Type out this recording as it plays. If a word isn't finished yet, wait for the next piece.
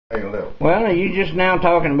level. Well, you just now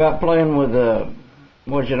talking about playing with,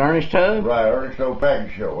 was it Earnest Tubb? Right, Earnest Tubb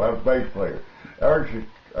package show. I was a bass player.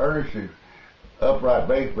 Ernest's upright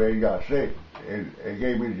bass player got sick and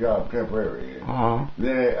gave me the job temporarily.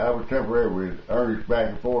 Then I was temporary with Ernest back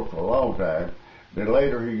and forth for a long time. Then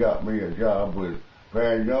later he got me a job with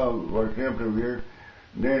Farron Young, worked him 2 years.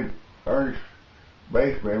 And then Ernest's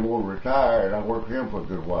bass man wanted to retire, and I worked for him for a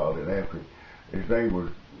good while. Then after, his name was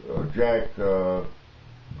Jack,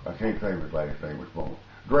 I can't say his last name was wrong.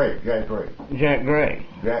 Jack Drake. Jack Gray.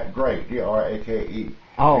 Jack Drake, D-R-A-K-E.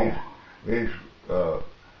 Oh. His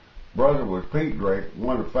brother was Pete Drake,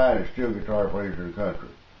 one of the finest steel guitar players in the country.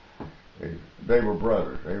 They were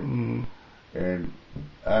brothers. And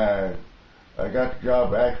I got the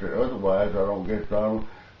job actually. Otherwise, I don't guess Donald.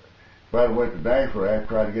 If I went to Nashville after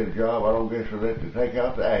trying to get a job, I don't guess they let to take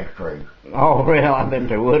out the ashtrays. Oh, well, I bet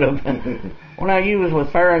they would have. Well, now you was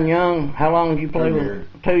with Farron Young. How long did you play 2 with? years.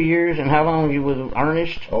 2 years. And how long you with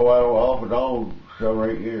Ernest? Oh, I was off and on 7 or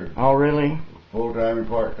 8 years. Oh, really? Full time and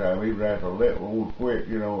part time. Even after I let one quit,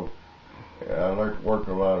 you know, I learned to work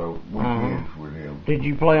a lot of weekends with him. Did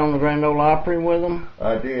you play on the Grand Ole Opry with him?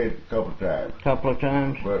 I did a couple of times. Couple of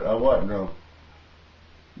times. But I wasn't.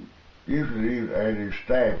 Usually he had his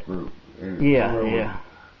staff group. Yeah.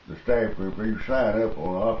 The staff group, you sign up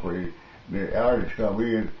on Opry, the artists come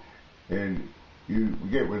in, and you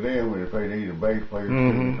get with them, and if they need a bass player,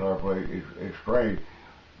 guitar player, it's strange.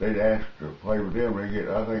 They'd ask to play with them, they get,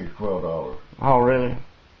 I think it's $12. Oh, really?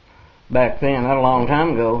 Back then, that a long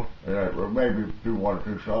time ago. Or maybe do 1 or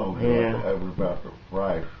 2 songs. Yeah. That was about the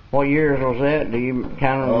price. What years was that? Do you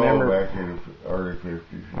kind of remember? Oh, back in the early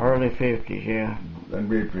 50s. Early 50s, yeah. And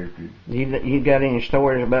mid-50s. You got any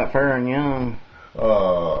stories about Farron Young?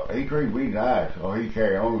 He treated me nice. Oh, he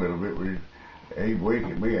carried on a little bit with he'd wink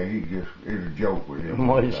at me, and it was a joke with him.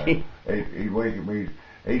 Was he? He'd wink at me.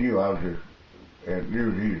 He knew I was just,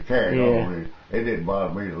 knew he was carrying on with it. It didn't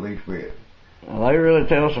bother me the least bit. Well, they really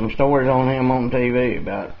tell some stories on him on TV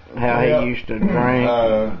about how he used to drink.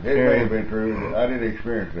 It may have been true. I didn't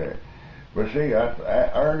experience that. But see,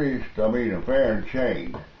 Ernest, Farron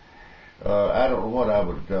changed. I don't know what I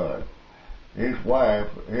would have done. His wife,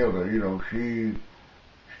 Hilda, you know, she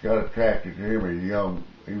got attracted to him as he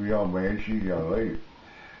was a young man, she's a young lady.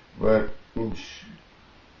 But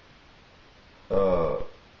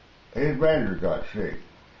his manager got sick.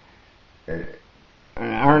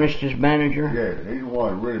 Ernest's manager? Yeah, he's the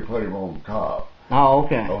one who really put him on top. Oh,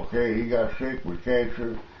 okay. Okay, he got sick with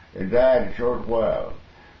cancer and died in a short while.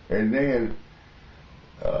 And then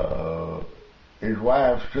his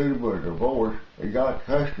wife sued him for a divorce and got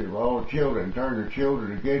custody of all the children and turned the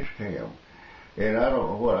children against him. And I don't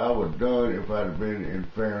know what I would have done if I'd have been in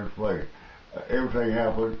Farron's place. Everything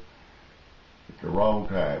happened at the wrong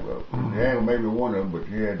time. He handled maybe one of them, but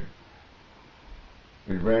he had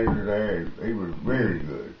his manager there, and he was very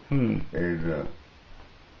good. And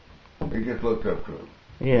he just looked up to him.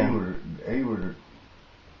 Yeah. He was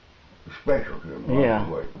special to him.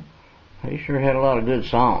 Yeah. He sure had a lot of good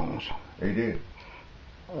songs. He did.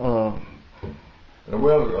 Uh,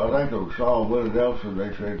 Well, I think the song Willie Nelson,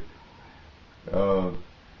 they said,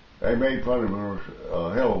 they made fun of him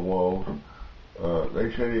on Hell of Walls.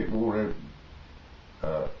 They said it won't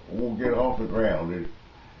get off the ground.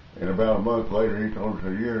 And about a month later, he told us,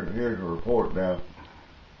 here's a report now.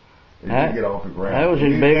 It didn't get off the ground.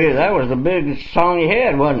 That was the biggest song he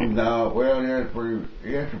had, wasn't it? No, well, he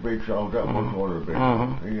had some big songs. That was one of the big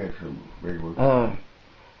ones. He had some big ones.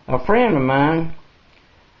 A friend of mine,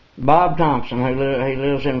 Bob Thompson, he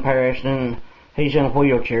lives in Paris, and he's in a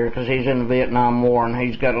wheelchair because he's in the Vietnam War, and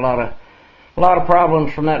he's got a lot of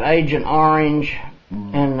problems from that Agent Orange,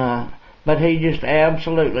 and but he just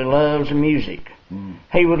absolutely loves music.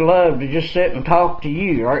 He would love to just sit and talk to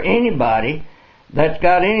you or anybody that's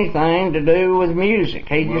got anything to do with music.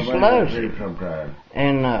 He just loves it.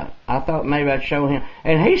 And I thought maybe I'd show him.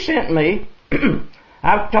 And he sent me,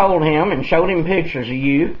 I've told him and showed him pictures of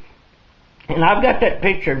you. And I've got that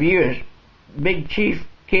picture of you as Big Chief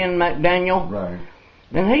Ken McDaniel. Right.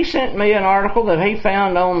 And he sent me an article that he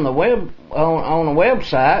found on the web on a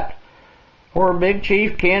website where Big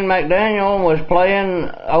Chief Ken McDaniel was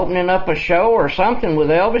opening up a show or something with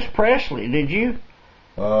Elvis Presley. Did you?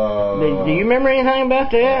 Do you remember anything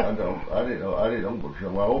about that? I didn't open the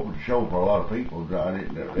show. I opened the show for a lot of people. I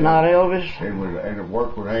didn't know. Not Elvis? And it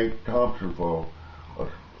worked with Hank Thompson for,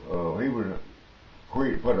 he was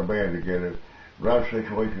putting a band together. Right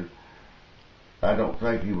situation, I don't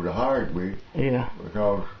think he would have hired me. Yeah.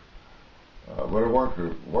 Because when I worked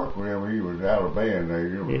with him, he was out of band.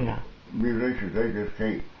 Yeah. Musicians, they just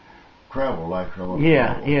can't travel like some of them.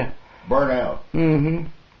 Yeah. Burn out.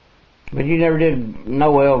 But you never did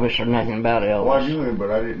know Elvis or nothing about Elvis. Well, I knew him,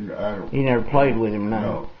 but I don't. You never played with him, no.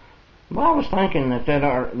 No. Well, I was thinking that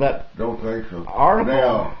Don't think so. article.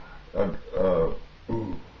 Now,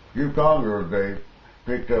 Hugh Conger today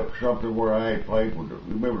picked up something where I had played with.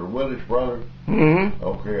 Remember the Willis brothers? Mm-hmm.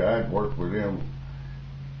 Okay, I had worked with them.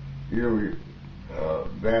 You know,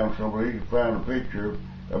 down somewhere, he found a picture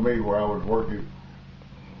of me where I was working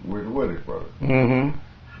with the Willis brothers. Mm-hmm.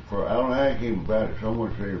 I don't know how he came about it.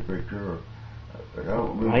 Someone sent a picture. I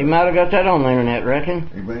don't remember. He might have got that on the internet, reckon.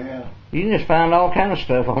 He may have. You can just find all kind of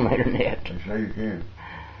stuff on the internet. They say you can.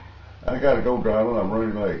 I gotta go, Donald. I'm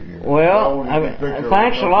running late. Well,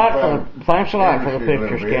 thanks a lot for the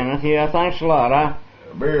pictures, Kenneth. Yeah, thanks a lot.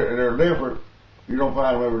 They're different. You don't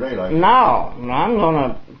find them every day like that. No, I'm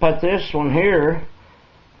gonna put this one here.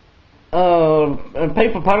 And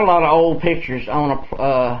people put a lot of old pictures on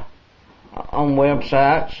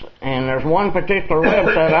websites, and there's one particular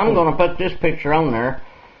website I'm gonna put this picture on there.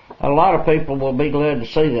 A lot of people will be glad to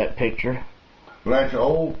see that picture. Well, that's the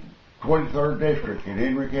old 23rd district in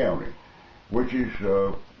Henry County, which is,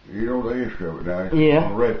 you know the history of it now. It's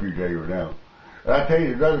on a refuge area now. I'll tell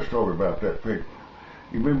you another story about that picture.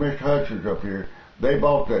 You remember Mr. Hudson's up here? They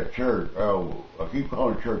bought that church, I keep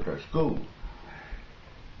calling it church, that school.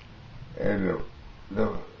 And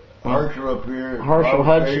the Herschel up here, Herschel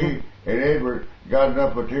Hudson, and Edward got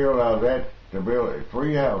enough material out of that to build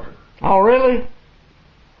 3 houses. Oh, really?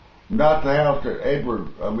 Not the house that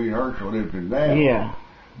Herschel lived in now. Yeah.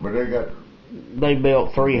 But they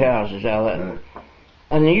built 3 houses out of that.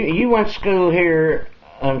 And you went to school here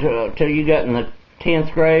until you got in the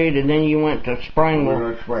 10th grade, and then you went to Springville. We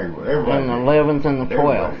went to Springville. Everybody. In the 11th and the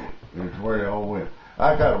 12th. That's where they all went.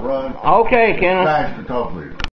 I got to run. Okay, Kenneth. Nice to talk with you.